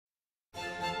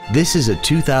This is a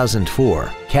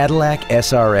 2004 Cadillac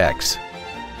SRX.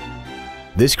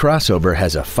 This crossover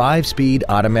has a 5-speed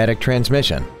automatic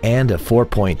transmission and a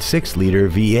 4.6-liter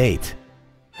V8.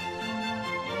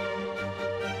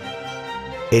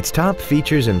 Its top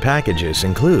features and packages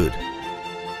include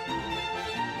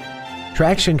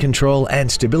traction control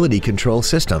and stability control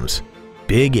systems,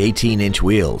 big 18-inch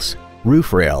wheels,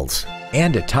 roof rails,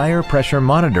 and a tire pressure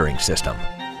monitoring system.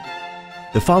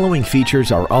 The following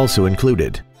features are also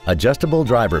included: adjustable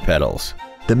driver pedals,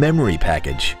 the memory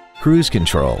package, cruise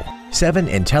control, 7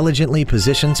 intelligently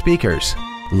positioned speakers,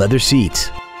 leather seats,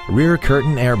 rear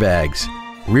curtain airbags,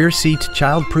 rear seat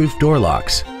child-proof door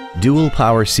locks, dual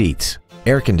power seats,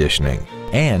 air conditioning,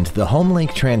 and the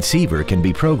HomeLink transceiver can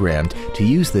be programmed to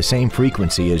use the same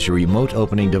frequency as your remote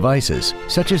opening devices,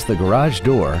 such as the garage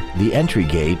door, the entry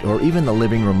gate, or even the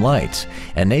living room lights,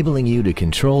 enabling you to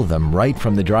control them right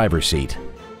from the driver's seat.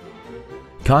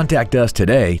 Contact us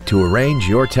today to arrange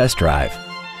your test drive.